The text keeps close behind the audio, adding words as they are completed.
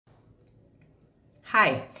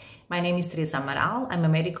Hi, my name is Teresa Amaral. I'm a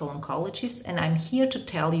medical oncologist and I'm here to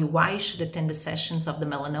tell you why you should attend the sessions of the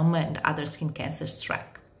melanoma and other skin cancers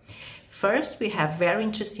track. First, we have very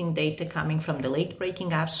interesting data coming from the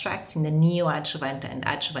late-breaking abstracts in the neoadjuvant and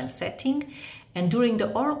adjuvant setting. And during the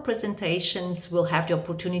oral presentations, we'll have the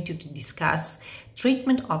opportunity to discuss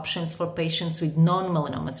treatment options for patients with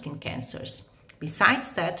non-melanoma skin cancers.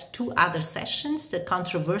 Besides that, two other sessions, the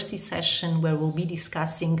controversy session where we'll be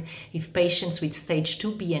discussing if patients with stage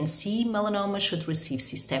 2B and C melanoma should receive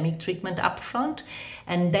systemic treatment upfront,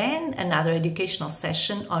 and then another educational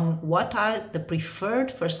session on what are the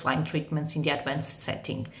preferred first-line treatments in the advanced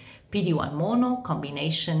setting, PD-1 mono,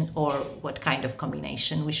 combination, or what kind of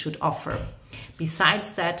combination we should offer.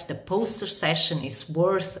 Besides that, the poster session is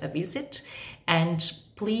worth a visit, and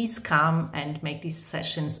please come and make these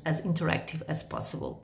sessions as interactive as possible.